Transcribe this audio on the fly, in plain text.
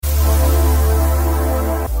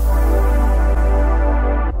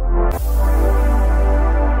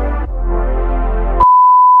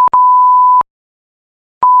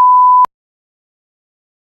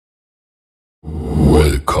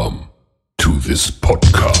this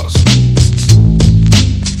podcast.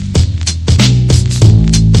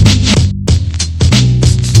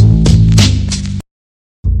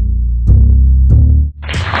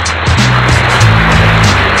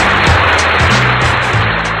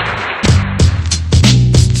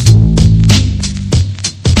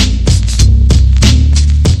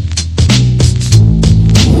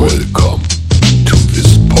 Welcome to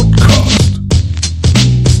this podcast.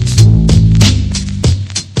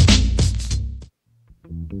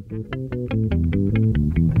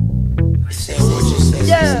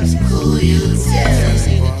 Yeah.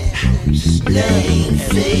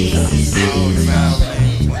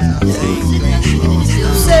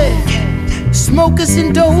 Say, smokers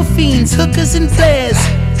and dope fiends, hookers and flares,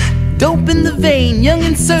 dope in the vein, young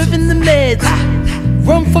and serving the meds.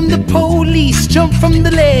 Run from the police, jump from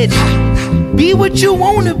the ledge. Be what you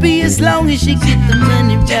wanna be as long as you get the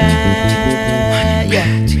money right.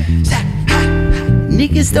 Yeah.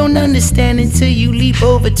 Niggas don't understand until you leap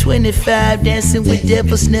over 25. Dancing with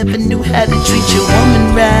devils, never knew how to treat your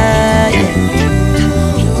woman right.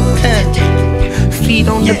 Feet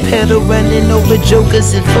on the pedal, running over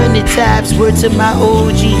jokers and funny types. Word to my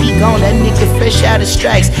OG, he gone, that nigga fresh out of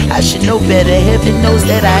strikes. I should know better, heaven knows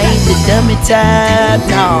that I ain't the dummy type,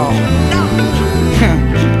 no.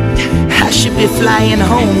 I should be flying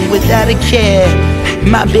home without a care.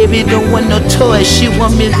 My baby don't want no toys, she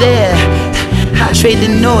want me there. I trade the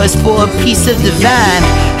noise for a piece of the vine.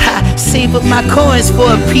 I save up my coins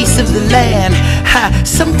for a piece of the land.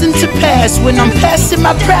 Something to pass when I'm passing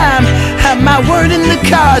my prime. My word in the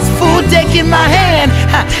cards, full deck in my hand.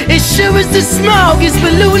 It sure is the smog is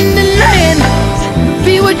polluting the land.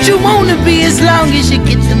 Be what you wanna be as long as you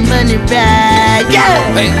get the money right. Yeah.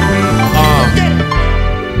 Hey,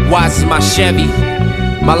 why's my Chevy?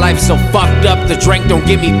 My life so fucked up, the drink don't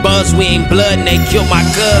give me buzz. We ain't blood and they kill my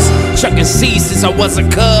cuz. Chucking seeds since I was a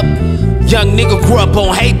cub. Young nigga grew up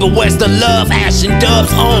on hate, but where's the love? Ash and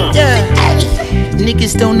dubs on. Yeah.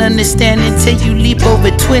 Niggas don't understand until you leap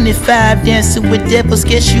over 25. Dancing with devils,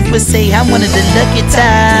 guess you would say I'm one of the lucky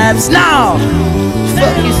types. No!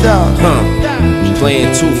 Fuck you thought.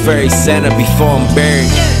 Playing Tooth Fairy Santa before I'm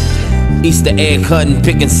buried. Easter egg hunting,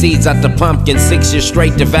 picking seeds out the pumpkin. 6 years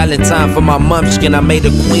straight to Valentine for my munchkin. I made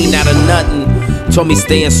a queen out of nothing. Told me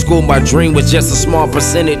stay in school, my dream was just a small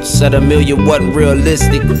percentage. Said $1 million wasn't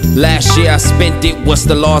realistic. Last year I spent it, what's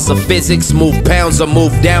the laws of physics? Move pounds or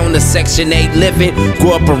move down to Section 8 living.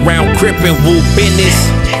 Grew up around crippin', woo business.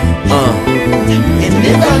 And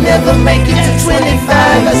if I never make it to 25,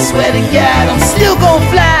 I swear to God, I'm still gon'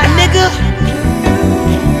 fly, nigga.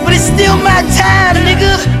 But it's still my time,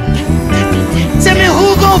 nigga. Tell me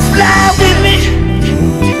who gon' fly with me?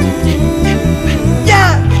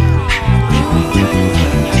 Yeah.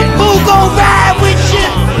 Who gon' ride with you?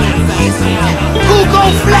 Who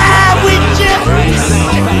gon' fly with you?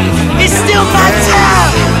 It's still my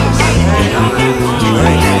time.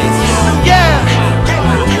 Yeah.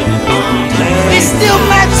 It's still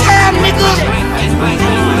my time, nigga.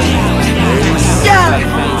 Yeah.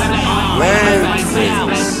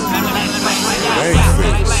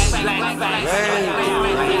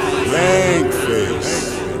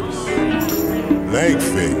 Leg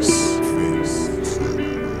face.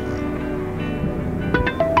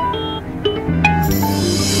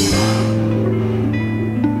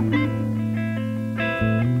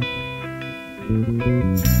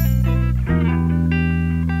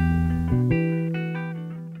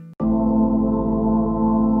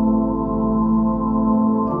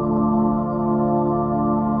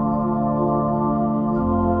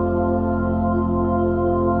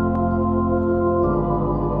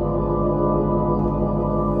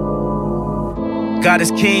 God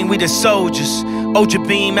is king, we the soldiers. Ultra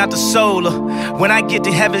beam out the solar. When I get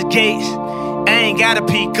to heaven's gates, I ain't gotta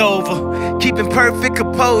peek over. Keeping perfect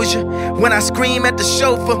composure. When I scream at the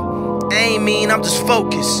chauffeur, I ain't mean, I'm just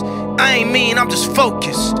focused. I ain't mean, I'm just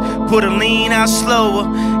focused. Put a lean out slower.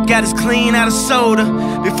 Got us clean out of soda.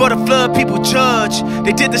 Before the flood, people judge.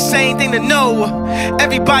 They did the same thing to Noah.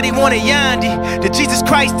 Everybody wanted Yandi. That Jesus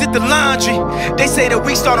Christ did the laundry. They say the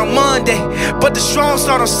weak start on Monday, but the strong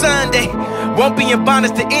start on Sunday. Won't be in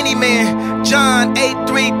bondage to any man. John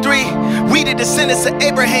 8:33. We the descendants of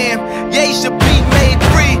Abraham. Ye shall be made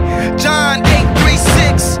free. John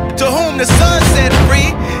 8:36. To whom the Son set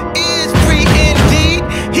free is free indeed.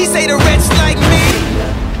 He say the wretch like me.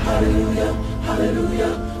 Hallelujah,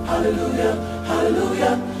 hallelujah, hallelujah,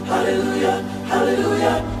 hallelujah, hallelujah,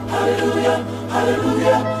 hallelujah, hallelujah,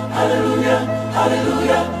 hallelujah, hallelujah, hallelujah,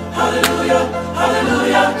 hallelujah,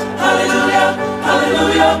 hallelujah, hallelujah,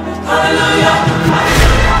 hallelujah, hallelujah.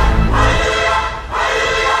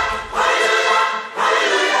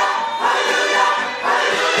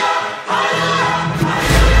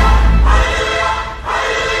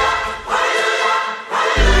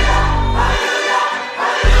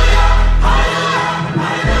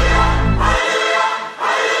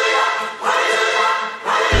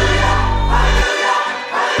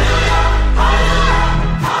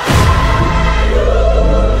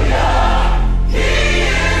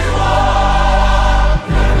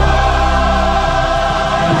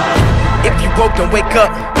 smoke and wake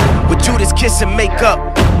up with Judas kiss and make up.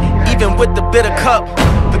 Even with the bitter cup,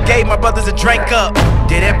 forgave my brothers and drank up.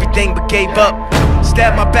 Did everything but gave up.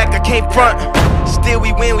 Stabbed my back, I came front. Still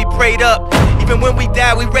we win, we prayed up. Even when we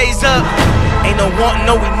die, we raise up. Ain't no wanting,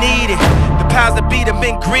 no we need it. The powers that be done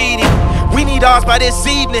been greedy. We need ours by this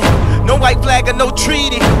evening. No white flag or no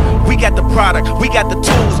treaty. We got the product, we got the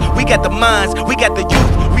tools, we got the minds, we got the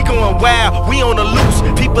youth. We going wild, we on the loose.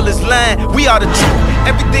 People is lying, we are the truth.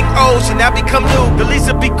 Everything old should now become new. The leaves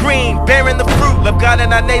will be green, bearing the fruit. Love God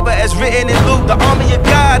and our neighbor as written in Luke. The army of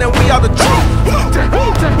God and we are the truth.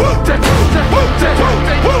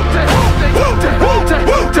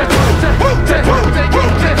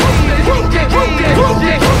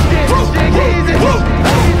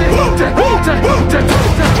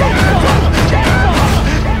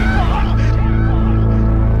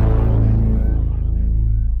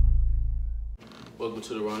 Welcome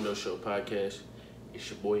to the Rondo Show podcast. It's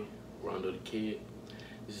your boy, Rondo the Kid.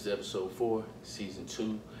 This is episode 4, season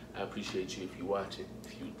 2. I appreciate you if you're watching,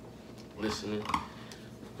 if you listening.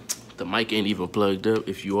 The mic ain't even plugged up.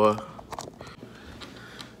 If you are,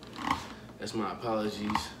 that's my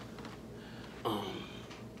apologies. But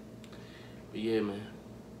yeah, man,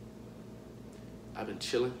 I've been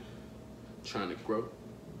chilling, trying to grow.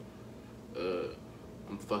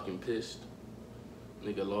 I'm fucking pissed.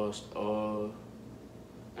 Nigga lost all.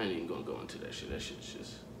 I ain't even gonna go into that shit. That shit's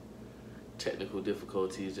just technical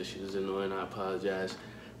difficulties. That shit is annoying. I apologize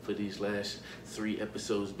for these last 3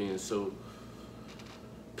 episodes being so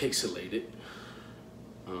pixelated.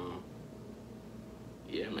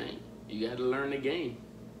 Yeah, man, you gotta learn the game.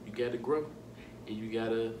 You gotta grow. And you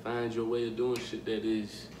gotta find your way of doing shit that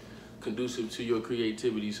is conducive to your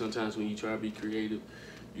creativity. Sometimes when you try to be creative,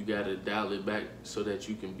 you gotta dial it back so that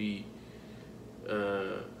you can be,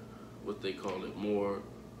 what they call it, more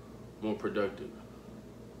productive.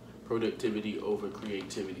 Productivity over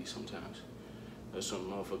creativity sometimes. That's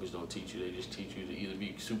something motherfuckers don't teach you. They just teach you to either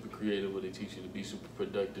be super creative or they teach you to be super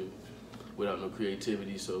productive without no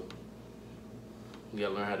creativity. So you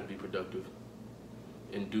gotta learn how to be productive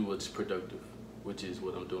and do what's productive, which is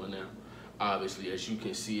what I'm doing now. Obviously, as you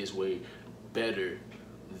can see, it's way better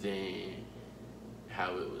than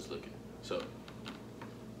how it was looking. So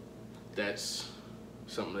that's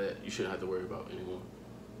something that you shouldn't have to worry about anymore.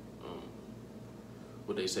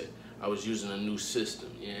 What they say, I was using a new system.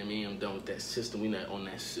 You know what I mean? I'm done with that system. We not on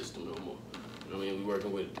that system no more. You know what I mean? We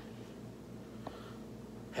working with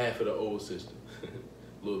half of the old system,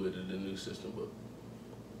 a little bit of the new system, but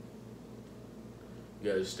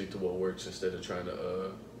you gotta stick to what works instead of trying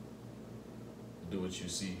to do what you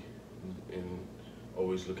see and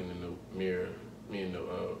always looking in the mirror, in the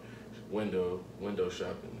window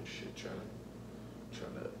shopping and shit,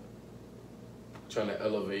 trying to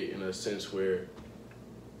elevate in a sense where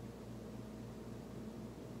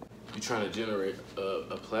you're trying to generate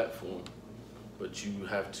a platform, but you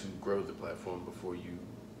have to grow the platform before you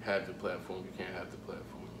have the platform. You can't have the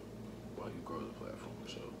platform while you grow the platform.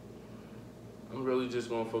 So I'm really just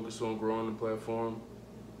gonna focus on growing the platform,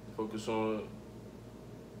 focus on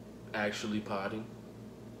actually potting,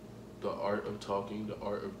 the art of talking, the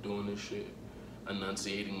art of doing this shit,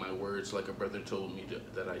 enunciating my words like a brother told me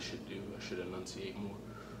that I should do. I should enunciate more,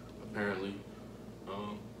 apparently.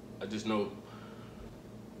 I just know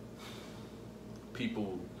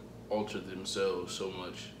people alter themselves so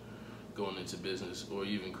much going into business or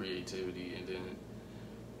even creativity, and then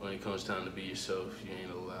when it comes time to be yourself, you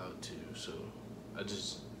ain't allowed to. So I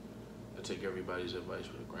take everybody's advice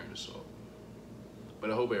with a grain of salt.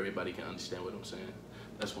 But I hope everybody can understand what I'm saying.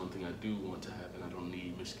 That's one thing I do want to happen. I don't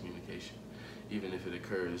need miscommunication. Even if it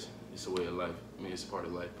occurs, it's a way of life. I mean, it's a part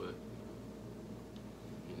of life, but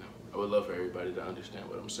you know, I would love for everybody to understand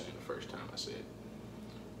what I'm saying the first time I say it.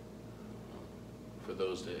 For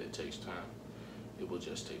those that it takes time, it will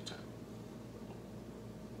just take time.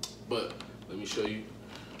 But let me show you,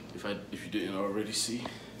 if you didn't already see,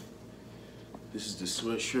 this is the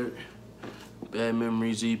sweatshirt, Bad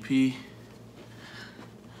Memories EP.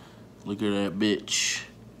 Look at that bitch.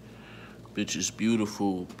 Bitch is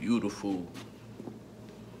beautiful, beautiful.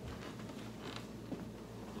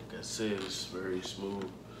 Like I said, it's very smooth,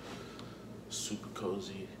 super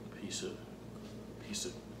cozy piece of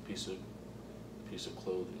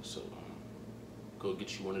clothing. So go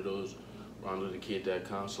get you one of those,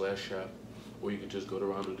 rondodakid.com/shop, or you can just go to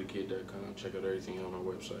rondodakid.com, check out everything on our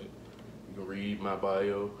website. You can read my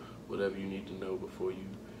bio, whatever you need to know before you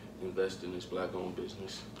invest in this black-owned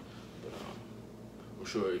business. But I'm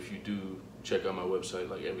sure if you do check out my website,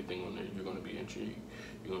 like everything on there, you're gonna be intrigued,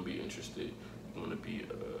 you're gonna be interested, you're gonna be,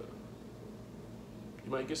 you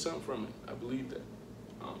might get something from it. I believe that.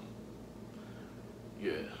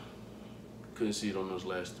 yeah, couldn't see it on those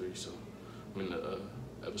last three, so I'm in the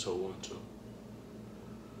episode 1, so.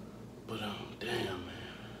 But damn, man.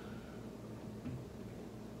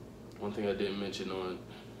 One thing I didn't mention on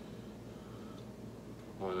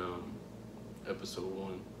episode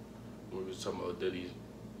 1, when we was talking about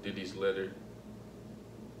Diddy's letter,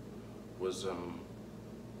 was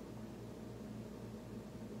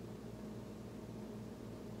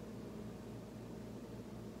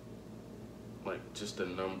like just a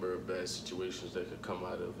number of bad situations that could come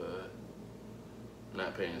out of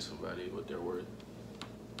not paying somebody what they're worth,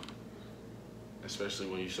 especially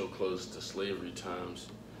when you're so close to slavery times.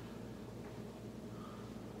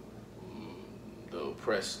 The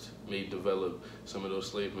oppressed may develop some of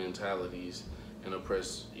those slave mentalities and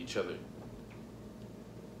oppress each other.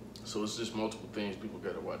 So it's just multiple things people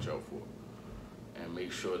gotta watch out for, and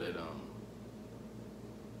make sure that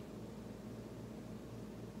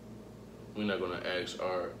we're not gonna ask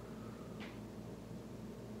our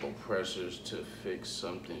oppressors to fix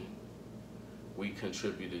something we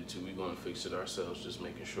contributed to. We're gonna fix it ourselves, just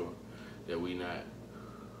making sure that we not,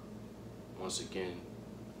 once again,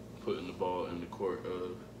 putting the ball in the court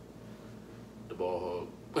of the ball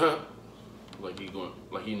hog. like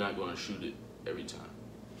he not gonna shoot it every time.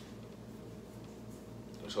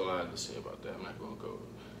 That's all I have to say about that. I'm not gonna go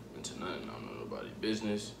into nothing. I don't know nobody's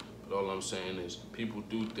business. But all I'm saying is people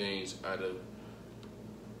do things out of,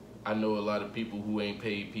 I know a lot of people who ain't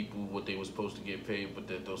paid people what they were supposed to get paid, but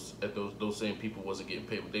that those same people wasn't getting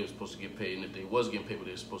paid what they were supposed to get paid. And if they was getting paid what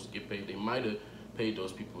they were supposed to get paid, they might have paid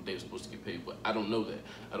those people what they were supposed to get paid. But I don't know that.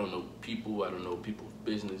 I don't know people. I don't know people's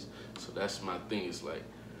business. So that's my thing. It's like,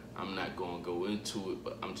 I'm not gonna go into it,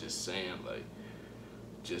 but I'm just saying, like,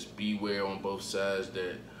 just beware on both sides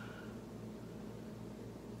that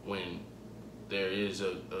when there is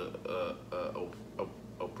a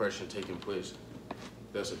oppression taking place,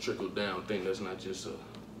 that's a trickle down thing. That's not just a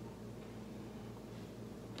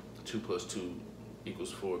 2 + 2 =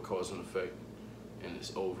 4 cause and effect and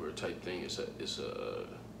it's over type thing. It's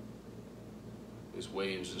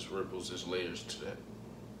waves, it's ripples, it's layers to that.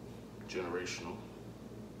 Generational.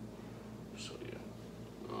 So yeah.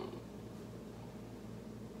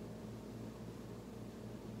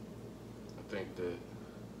 I think that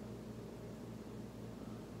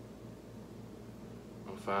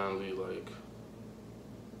I'm finally like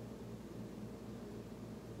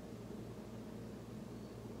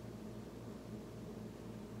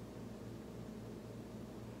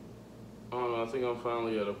I don't know, I think I'm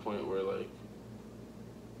finally at a point where like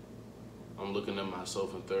I'm looking at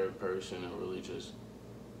myself in third person and really just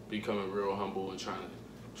becoming real humble and trying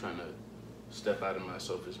to step out of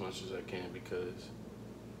myself as much as I can, because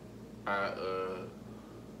I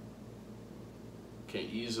can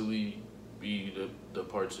easily be the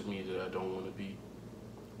parts of me that I don't want to be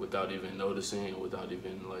without even noticing, without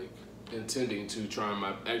even like intending to,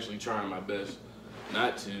 actually trying my best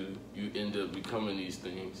not to. You end up becoming these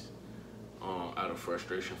things out of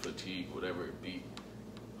frustration, fatigue, whatever it be,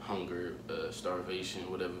 hunger, starvation,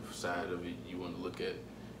 whatever side of it you want to look at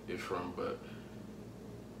it from. But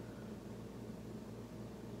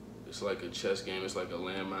it's like a chess game. It's like a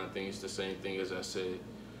landmine thing. It's the same thing as I said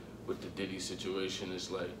with the Diddy situation. It's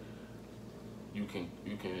like you can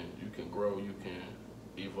grow, you can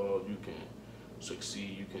evolve, you can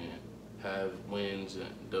succeed, you can have wins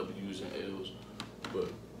and W's and L's. But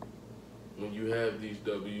when you have these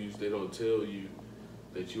W's, they don't tell you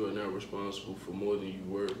that you are now responsible for more than you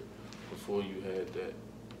were before you had that,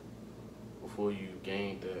 before you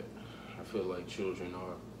gained that. I feel like children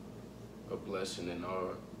are a blessing and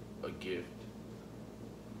are a gift.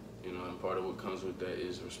 You know, and part of what comes with that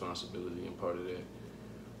is responsibility, and part of that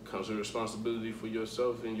comes with responsibility for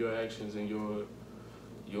yourself and your actions and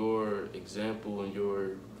your example and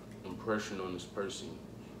your impression on this person.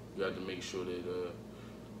 You have to make sure that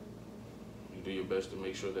you do your best to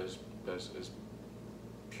make sure that's as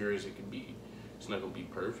pure as it can be. It's not gonna be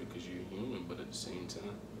perfect because you're human, but at the same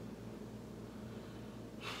time,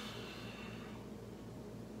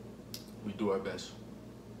 we do our best.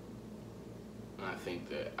 And I think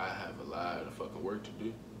that I have a lot of fucking work to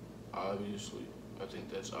do, obviously. I think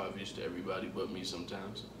that's obvious to everybody but me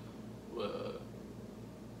sometimes. But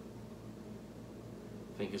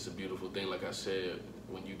I think it's a beautiful thing, like I said,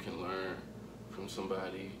 when you can learn from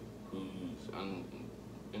somebody who's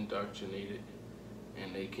indoctrinated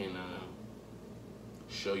and they can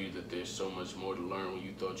show you that there's so much more to learn when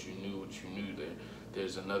you thought you knew what you knew.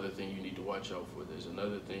 There's another thing you need to watch out for. There's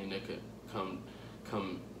another thing that could come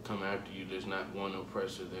after you. There's not one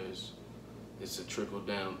oppressor. It's a trickle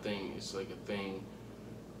down thing. It's like a thing.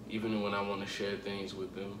 Even when I want to share things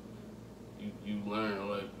with them, you learn,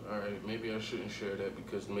 like, all right, maybe I shouldn't share that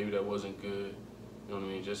because maybe that wasn't good. You know what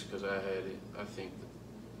I mean? Just because I had it, I think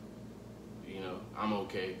that, you know, I'm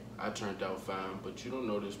okay. I turned out fine, but you don't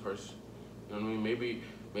know this person. You know what I mean?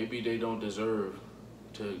 Maybe they don't deserve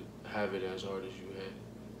to have it as hard as you had.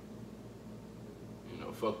 You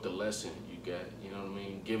know, fuck the lesson you got. You know what I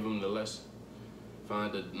mean? Give them the lesson.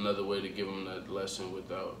 Find another way to give them that lesson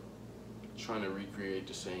without trying to recreate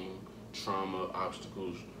the same trauma,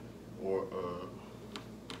 obstacles, or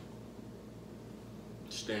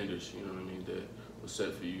standards, you know what I mean, that was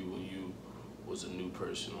set for you when you was a new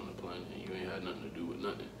person on the planet and you ain't had nothing to do with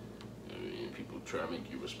nothing. You know what I mean? And people try to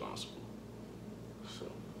make you responsible. So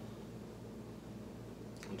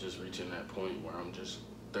I'm just reaching that point where I'm just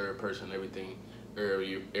third person, everything,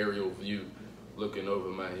 aerial view, looking over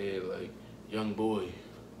my head like, young boy,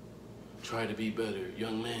 try to be better.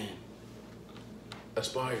 Young man,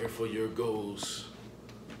 aspire for your goals.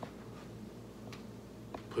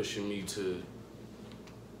 Pushing me to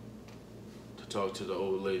talk to the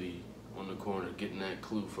old lady on the corner, getting that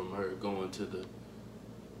clue from her, going to the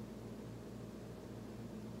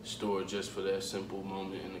store just for that simple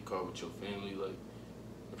moment in the car with your family, like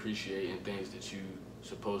appreciating things that you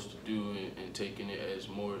supposed to do and taking it as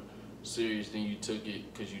more serious than you took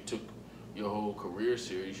it, because you took your whole career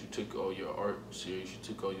serious, you took all your art serious, you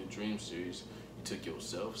took all your dreams serious, you took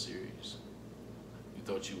yourself serious. You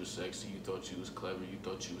thought you was sexy, you thought you was clever, you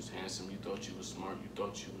thought you was handsome, you thought you was smart, you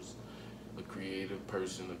thought you was a creative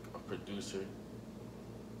person, a producer.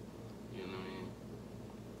 You know what I mean?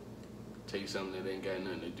 Take something that ain't got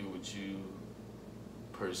nothing to do with you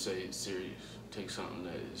per se serious. Take something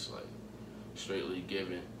that is like straightly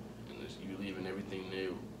given, and you leaving everything there.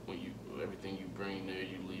 When you everything you bring there,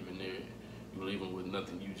 you leaving there. You leaving with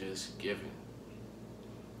nothing. You just giving.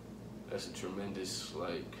 That's a tremendous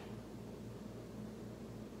like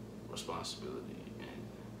responsibility, and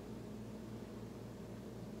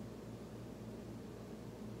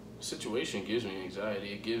the situation gives me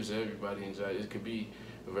anxiety. It gives everybody anxiety. It could be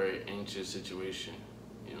a very anxious situation.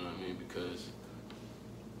 You know what I mean? Because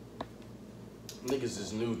niggas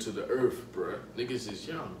is new to the earth, bruh. Niggas is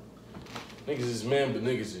young. Niggas is men, but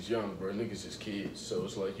niggas is young, bruh. Niggas is kids. So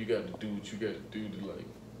it's like you got to do what you got to do to like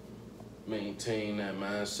maintain that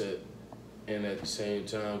mindset, and at the same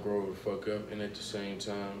time grow the fuck up, and at the same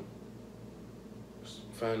time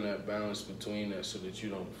find that balance between that so that you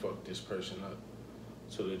don't fuck this person up,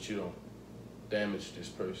 so that you don't damage this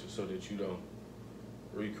person, so that you don't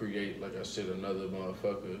recreate, like I said, another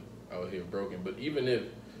motherfucker out here broken. But even if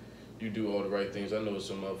you do all the right things, I know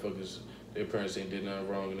some motherfuckers, their parents ain't did nothing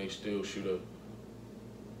wrong and they still shoot up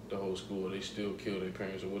the whole school, they still kill their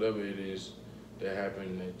parents, or whatever it is that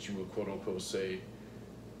happened that you would quote unquote say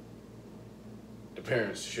the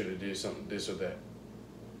parents should have did something, this or that.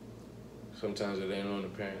 Sometimes it ain't on the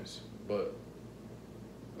parents, but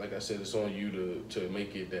like I said, it's on you to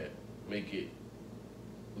make it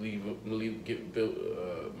get built.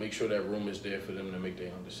 Make sure that room is there for them to make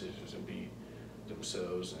their own decisions and be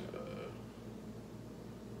themselves, and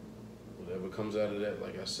whatever comes out of that,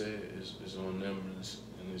 like I said, is on them, and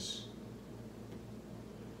it's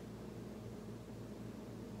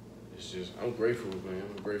just, I'm grateful, man.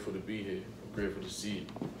 I'm grateful to be here. I'm grateful to see it.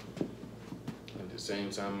 At the same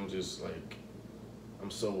time, I'm just like, I'm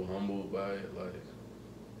so humbled by it. Like,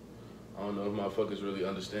 I don't know if motherfuckers really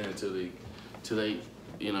understand till it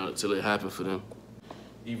happen for them.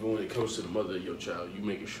 Even when it comes to the mother of your child, you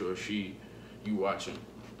making sure you watching.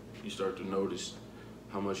 You start to notice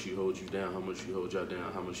how much she holds you down, how much she holds y'all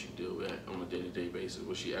down, how much she deal with on a day-to-day basis.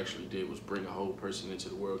 What she actually did was bring a whole person into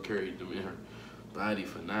the world, carried them in her body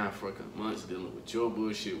for 9 fucking months, dealing with your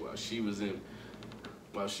bullshit while she was in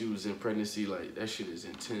pregnancy. Like, that shit is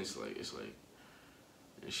intense. Like, it's like,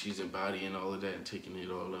 and she's embodying all of that and taking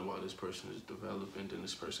it all in while this person is developing. Then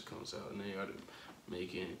this person comes out and they are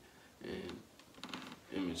making an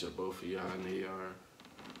image of both of y'all, and they are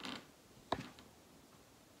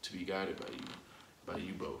to be guided by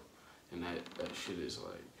you both. And that shit is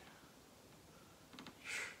like,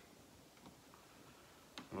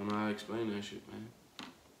 I don't know how to explain that shit, man.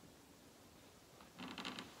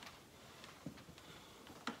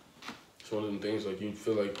 It's one of them things like you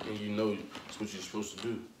feel like, and you know it's what you're supposed to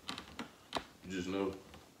do. You just know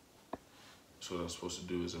it's what I'm supposed to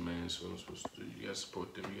do as a man. It's what I'm supposed to do. You gotta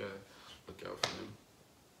support them. You gotta look out for them.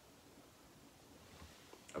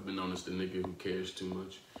 I've been known as the nigga who cares too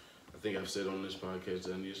much. I think I've said on this podcast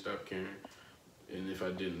that I need to stop caring. And if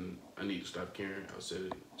I didn't, I need to stop caring. I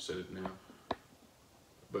said it now.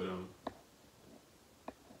 But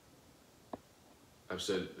I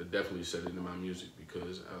definitely said it in my music,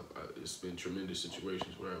 because it's been tremendous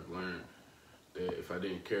situations where I've learned that if I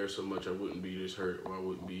didn't care so much, I wouldn't be this hurt, or I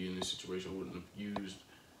wouldn't be in this situation. I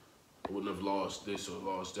wouldn't have lost this or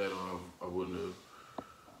lost that, or I wouldn't have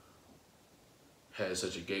had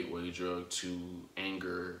such a gateway drug to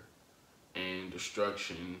anger and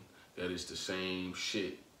destruction that is the same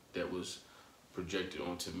shit that was projected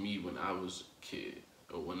onto me when I was a kid,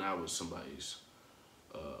 or when I was somebody's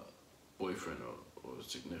boyfriend or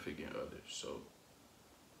significant other. So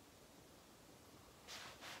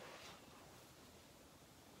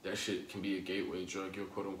that shit can be a gateway drug. Your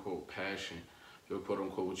quote unquote passion, your quote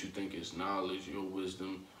unquote what you think is knowledge, your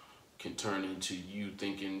wisdom can turn into you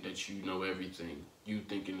thinking that you know everything. You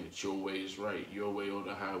thinking that your way is right, your way or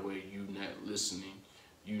the highway, you not listening,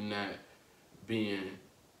 you not being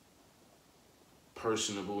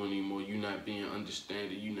personable anymore, you not being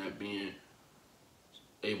understanding, you not being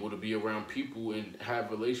able to be around people and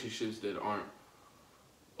have relationships that aren't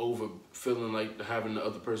over feeling like having the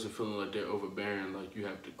other person feeling like they're overbearing. Like, you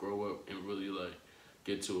have to grow up and really like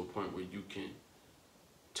get to a point where you can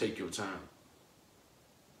take your time.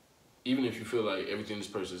 Even if you feel like everything this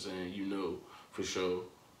person's saying, you know for sure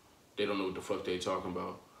they don't know what the fuck they talking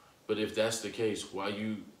about. But if that's the case, why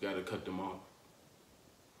you gotta cut them off?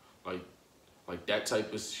 Like that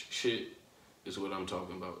type of shit is what I'm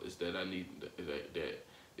talking about. Is that I need that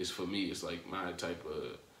is for me. It's like my type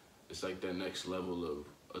of. It's like that next level of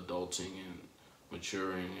adulting and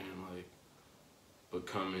maturing and like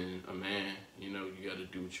becoming a man. You know, you got to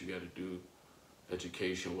do what you got to do,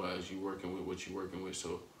 education wise. You working with what you working with.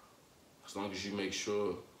 So as long as you make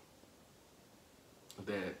sure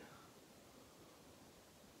that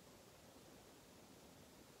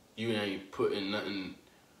you ain't putting nothing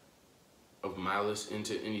of malice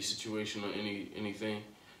into any situation or anything,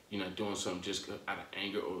 you're not doing something just out of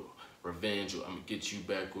anger or revenge, or I'm gonna get you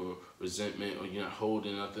back, or resentment, or you're not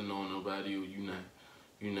holding nothing on nobody, or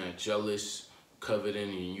you're not jealous, coveting,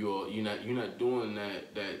 and you're not doing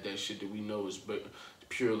that shit that we know is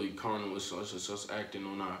purely carnal. It's us acting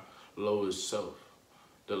on our lowest self,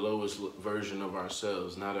 the lowest version of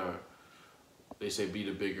ourselves, not our. They say be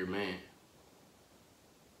the bigger man.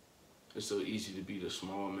 It's so easy to be the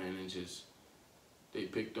small man and just they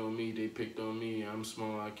picked on me. I'm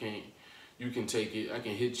small. I can't. You can take it, I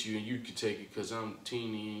can hit you and you can take it because I'm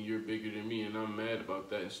teeny and you're bigger than me, and I'm mad about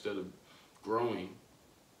that instead of growing.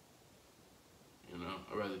 You know,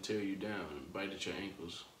 I'd rather tear you down and bite at your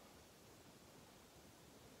ankles.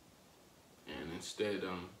 And instead,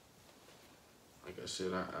 like I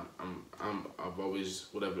said, I've always,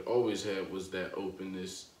 what I've always had was that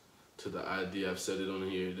openness to the idea. I've said it on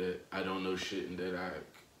here that I don't know shit and that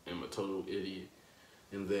I am a total idiot,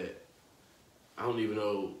 and that I don't even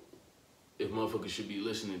know if motherfuckers should be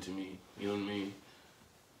listening to me, you know what I mean?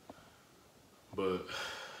 But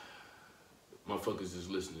motherfuckers is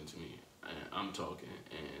listening to me, and I'm talking,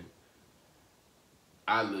 and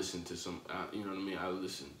I listen to you know what I mean? I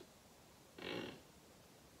listened, and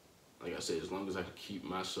like I said, as long as I can keep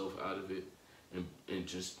myself out of it, and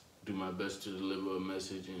just do my best to deliver a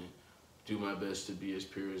message, and do my best to be as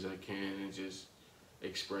pure as I can, and just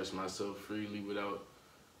express myself freely without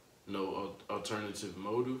no alternative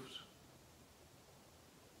motives,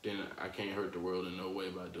 then I can't hurt the world in no way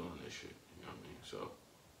by doing this shit. You know what I mean? So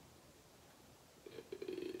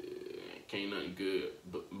can't nothing good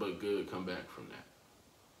but good come back from that.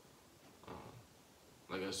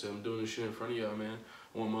 Like I said, I'm doing this shit in front of y'all, man.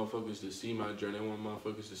 I want motherfuckers to see my journey. I want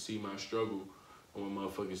motherfuckers to see my struggle. I want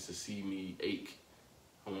motherfuckers to see me ache.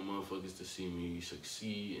 I want motherfuckers to see me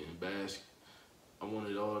succeed and bask. I want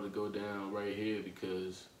it all to go down right here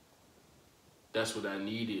because that's what I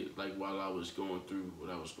needed, like, while I was going through what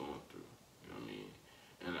I was going through, you know what I mean?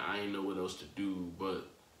 And I ain't know what else to do but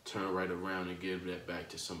turn right around and give that back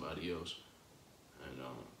to somebody else. And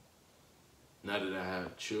now that I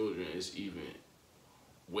have children, it's even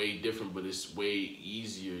way different, but it's way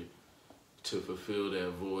easier to fulfill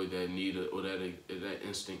that void, that need, or that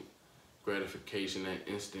instant gratification, that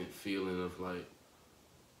instant feeling of like,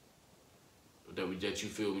 that you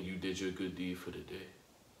feel when you did your good deed for the day.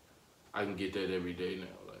 I can get that every day now.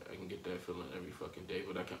 Like, I can get that feeling every fucking day.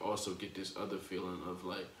 But I can also get this other feeling of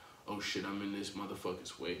like, oh shit, I'm in this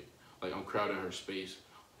motherfucker's way. Like, I'm crowding her space,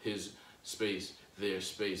 his space, their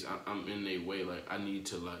space. I'm in their way. Like, I need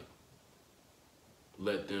to like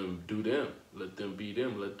let them do them, let them be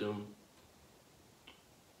them, let them.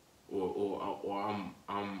 Or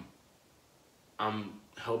I'm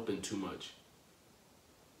helping too much.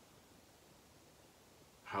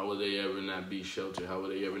 How will they ever not be sheltered? How will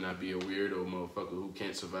they ever not be a weirdo motherfucker who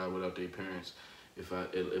can't survive without their parents?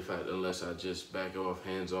 Unless I just back off,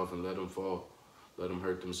 hands off, and let them fall, let them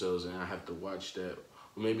hurt themselves, and I have to watch that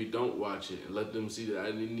or maybe don't watch it, and let them see that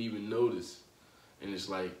I didn't even notice. And it's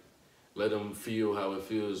like, let them feel how it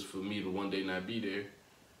feels for me to one day not be there,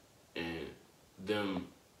 and them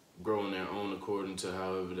grow on their own according to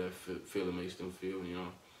however that feeling makes them feel, you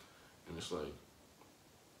know? And it's like,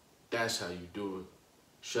 that's how you do it.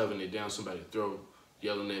 Shoving it down somebody's throat,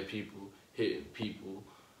 yelling at people, hitting people,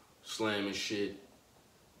 slamming shit,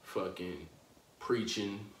 fucking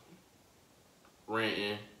preaching,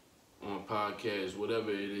 ranting on podcasts,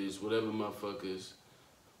 whatever it is, whatever motherfuckers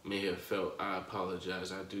may have felt, I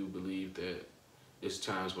apologize. I do believe that it's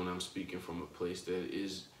times when I'm speaking from a place that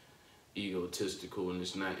is egotistical and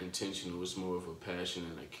it's not intentional. It's more of a passion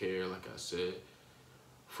and a care, like I said,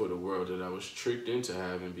 for the world that I was tricked into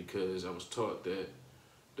having, because I was taught that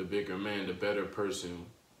the bigger man, the better person,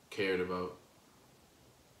 cared about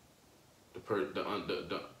the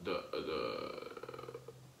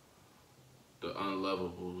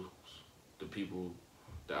unlovables, the people,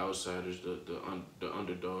 the outsiders, the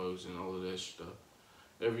underdogs, and all of that stuff.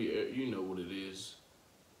 You know what it is.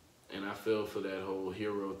 And I fell for that whole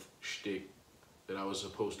hero shtick that I was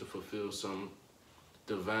supposed to fulfill some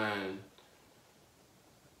divine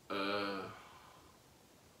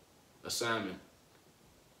assignment.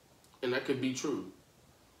 And that could be true.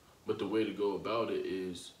 But the way to go about it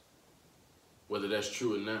is, whether that's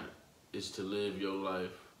true or not, is to live your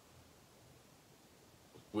life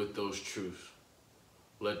with those truths.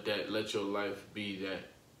 Let your life be that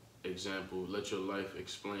example. Let your life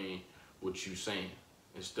explain what you're saying,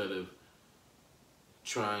 instead of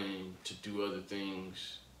trying to do other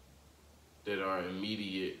things that are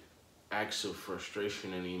immediate acts of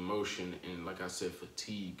frustration and emotion, and like I said,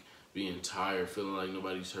 fatigue, being tired, feeling like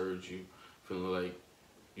nobody's heard you, feeling like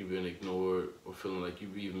you've been ignored, or feeling like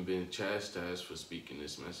you've even been chastised for speaking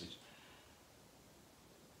this message.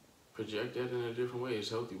 Project that in a different way. It's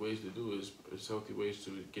healthy ways to do it. It's healthy ways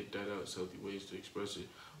to get that out. It's healthy ways to express it.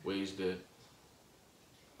 Ways that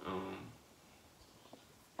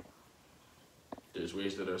there's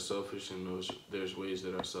ways that are selfish, and there's ways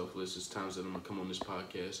that are selfless. It's times that I'm gonna come on this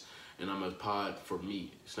podcast and I'm a pod for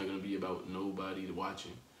me. It's not gonna be about nobody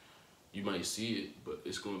watching. You might see it, but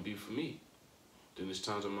it's gonna be for me. Then there's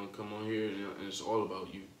times I'm gonna come on here and it's all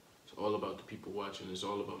about you. It's all about the people watching. It's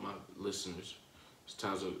all about my listeners. There's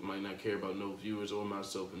times I might not care about no viewers or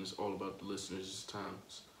myself, and it's all about the listeners. There's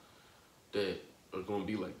times that are gonna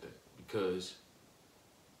be like that, because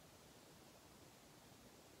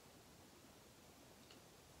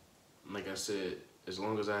like I said, as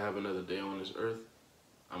long as I have another day on this earth,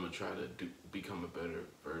 I'm gonna try to become a better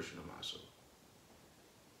version of myself.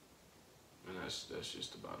 And that's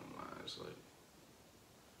just the bottom line. It's like,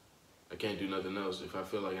 I can't do nothing else. If I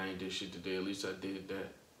feel like I ain't did shit today, at least I did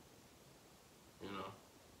that. You know?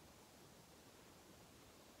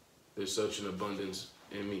 There's such an abundance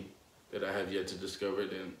in me that I have yet to discover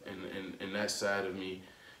it, and that side of me.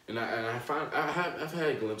 And I've had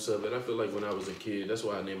a glimpse of it. I feel like when I was a kid, that's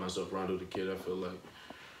why I named myself Rondo the Kid. I feel like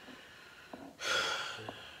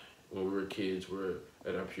when we were kids, we're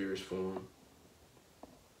at our purest form.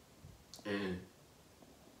 And,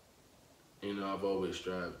 you know, I've always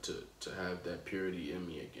strived to have that purity in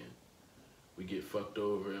me again. We get fucked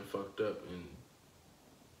over and fucked up and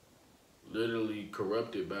literally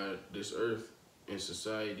corrupted by this earth and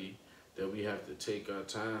society, that we have to take our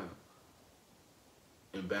time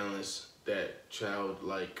and balance that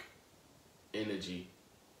childlike energy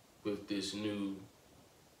with this new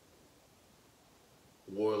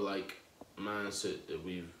warlike mindset that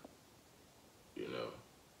we've, you know,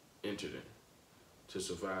 entered in to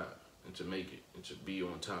survive and to make it and to be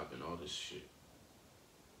on top and all this shit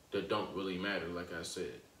that don't really matter. Like I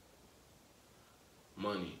said,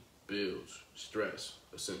 money, bills, stress,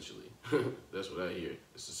 essentially. That's what I hear.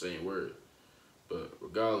 It's the same word. But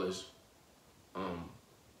regardless,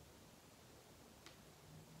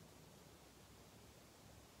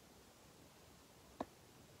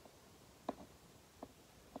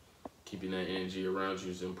 keeping that energy around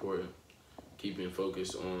you is important. Keeping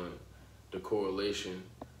focus on the correlation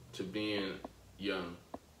to being young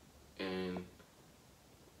and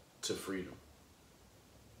to freedom.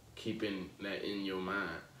 Keeping that in your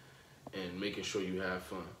mind and making sure you have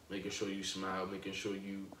fun, making sure you smile, making sure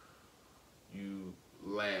you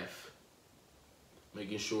laugh,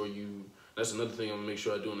 making sure you. That's another thing I'm gonna make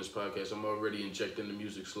sure I do on this podcast. I'm already injecting the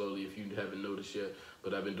music slowly, if you haven't noticed yet,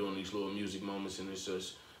 but I've been doing these little music moments, and it's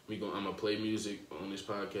just I'm gonna play music on this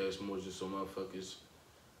podcast more just so motherfuckers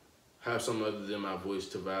have something other than my voice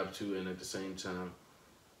to vibe to, and at the same time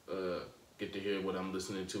get to hear what I'm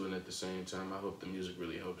listening to, and at the same time I hope the music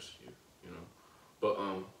really helps you, you know. But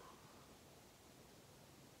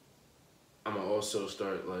I'm gonna also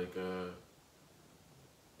start like you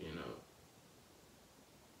know,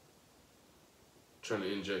 trying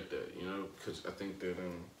to inject that, you know, because I think that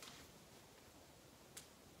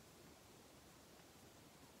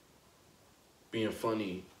being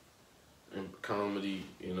funny and comedy,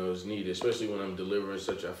 you know, is needed, especially when I'm delivering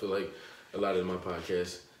such. I feel like a lot of my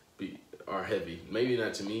podcasts are heavy. Maybe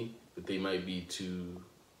not to me, but they might be to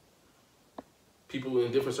people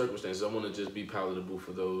in different circumstances. I want to just be palatable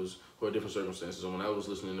for those who are different circumstances. And when I was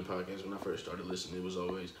listening to podcasts, when I first started listening, it was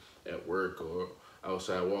always at work or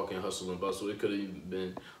outside walking, hustle and bustle. It could have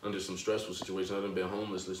been under some stressful situations. I've been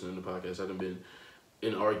homeless listening to podcasts. I've been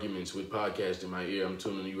in arguments with podcasts in my ear. I'm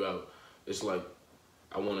tuning you out. It's like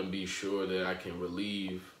I want to be sure that I can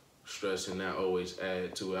relieve stress and not always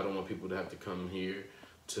add to it. I don't want people to have to come here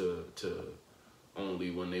to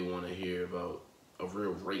only when they want to hear about a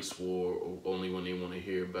real race war, or only when they want to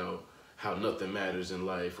hear about how nothing matters in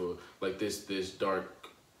life, or like this dark,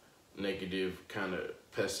 negative, kind of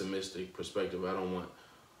pessimistic perspective. I don't want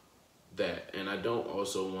that. And I don't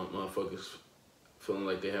also want motherfuckers feeling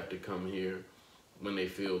like they have to come here when they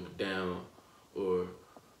feel down, or,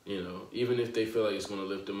 you know, even if they feel like it's going to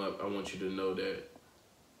lift them up. I want you to know that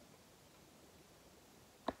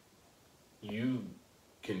you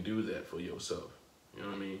can do that for yourself. You know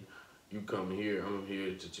what I mean? You come here, I'm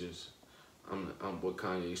here to just, I'm what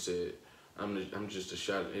Kanye said, I'm just a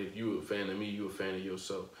shot. If you a fan of me, you a fan of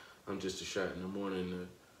yourself. I'm just a shot in the morning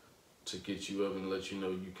to get you up and let you know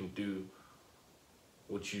you can do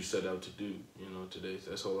what you set out to do, you know, today.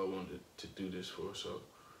 That's all I wanted to do this for. So,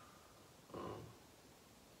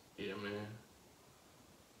 yeah, man,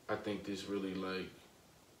 I think this really, like,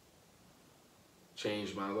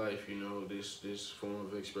 changed my life, you know. This form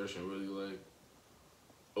of expression really, like,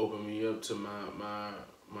 opened me up to my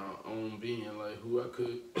own being, like who I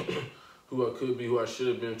could be, who I should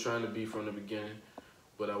have been trying to be from the beginning,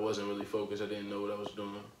 but I wasn't really focused. I didn't know what I was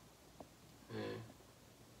doing. And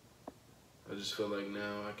I just feel like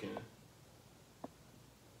now I can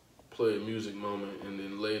play a music moment and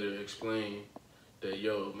then later explain that,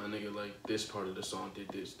 yo, my nigga, like, this part of the song did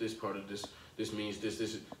this part of this means this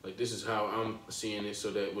is how I'm seeing it, so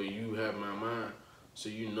that way you have my mind. So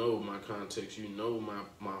you know my context, you know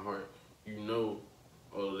my heart, you know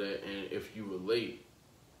all of that, and if you relate,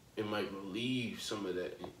 it might relieve some of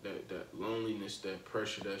that loneliness, that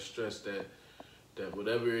pressure, that stress, that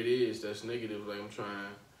whatever it is that's negative. Like, I'm trying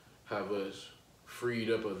to have us freed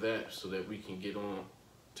up of that so that we can get on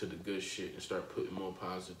to the good shit and start putting more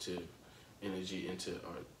positive energy into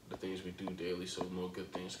the things we do daily, so more good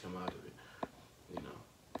things come out of it. You know,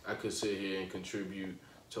 I could sit here and contribute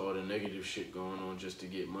to all the negative shit going on just to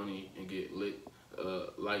get money and get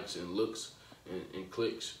likes and looks and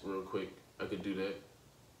clicks real quick. I could do that,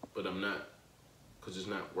 but I'm not, because it's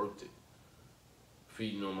not worth it.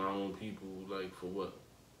 Feeding on my own people, like, for what?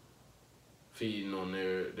 Feeding on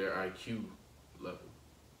their IQ level.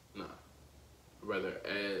 Nah. I'd rather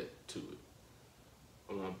add to it.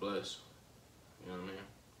 I want to bless. You know what I mean?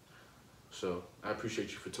 So, I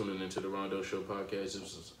appreciate you for tuning into the Rondo Show podcast. This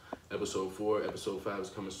was episode 4. Episode 5 is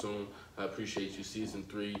coming soon. I appreciate you. Season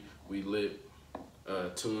 3, we lit.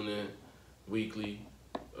 Tune in weekly.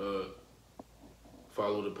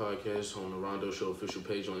 Follow the podcast on the Rondo Show official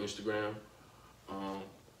page on Instagram.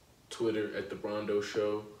 Twitter at the Rondo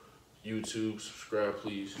Show. YouTube, subscribe,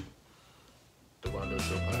 please. The Rondo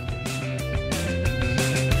Show podcast.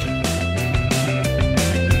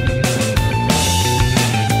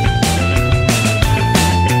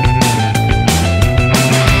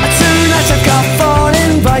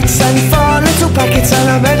 Invites and 4 little packets, and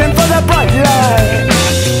I'm heading for the bright light.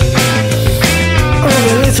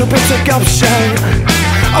 With a little bit of gumption,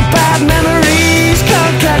 bad memories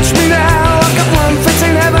can't catch me now. I've got one foot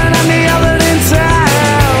in heaven and the other in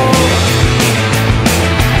town.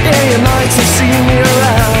 Yeah, you might have seen me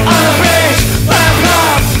around on the bridge, by a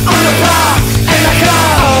block, on the block, in the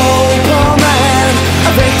car. Oh, poor man,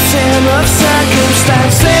 a victim of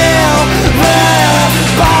circumstance. Silver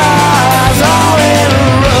bars all in a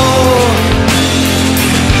row.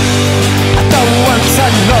 I don't want to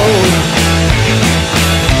know.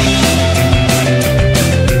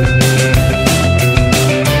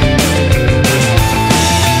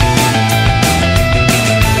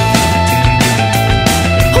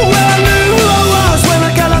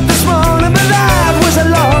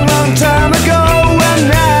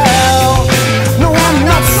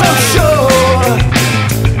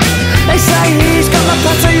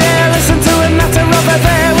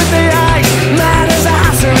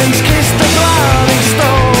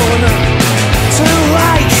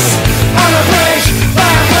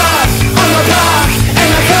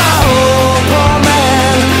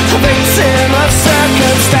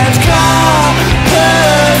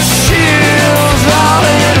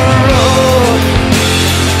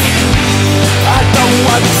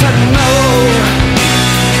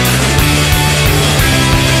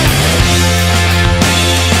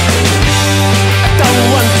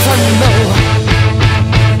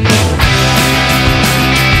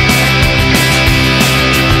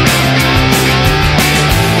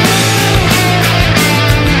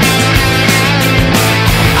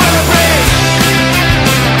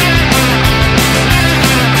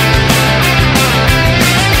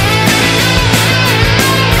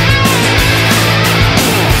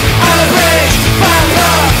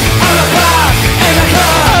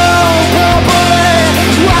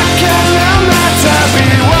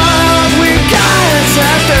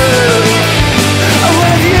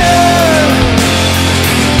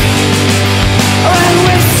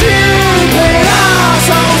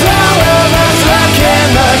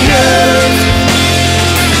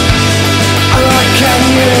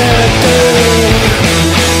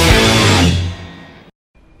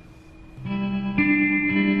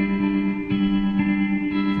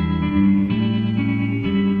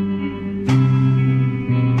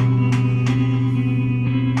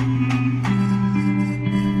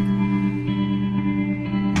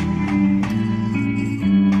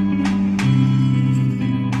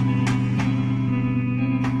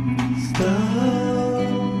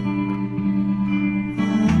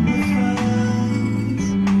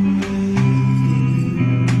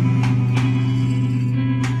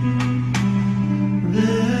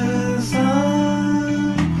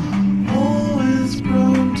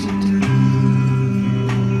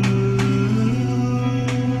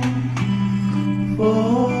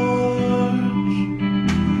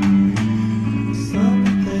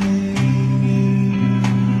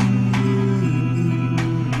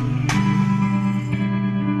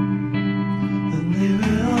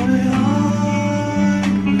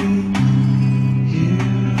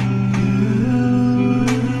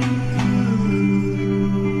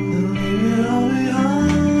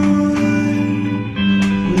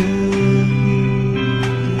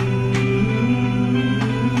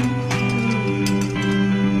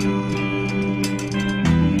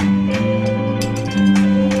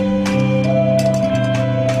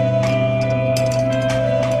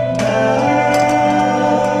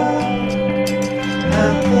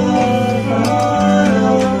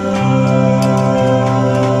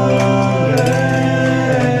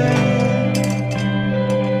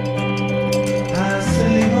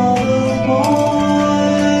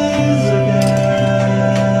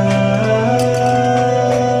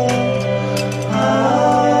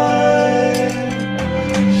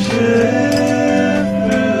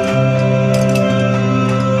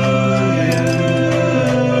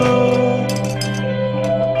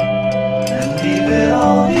 leave it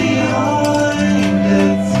all behind.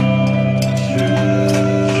 It's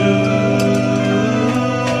true.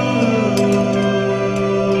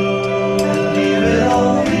 And leave it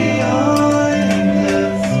all behind.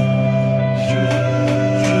 It's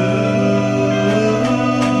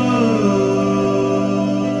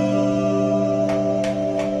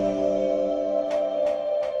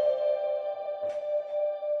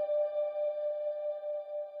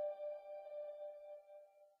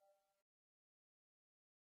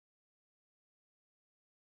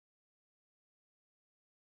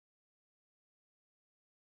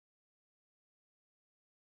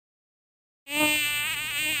true.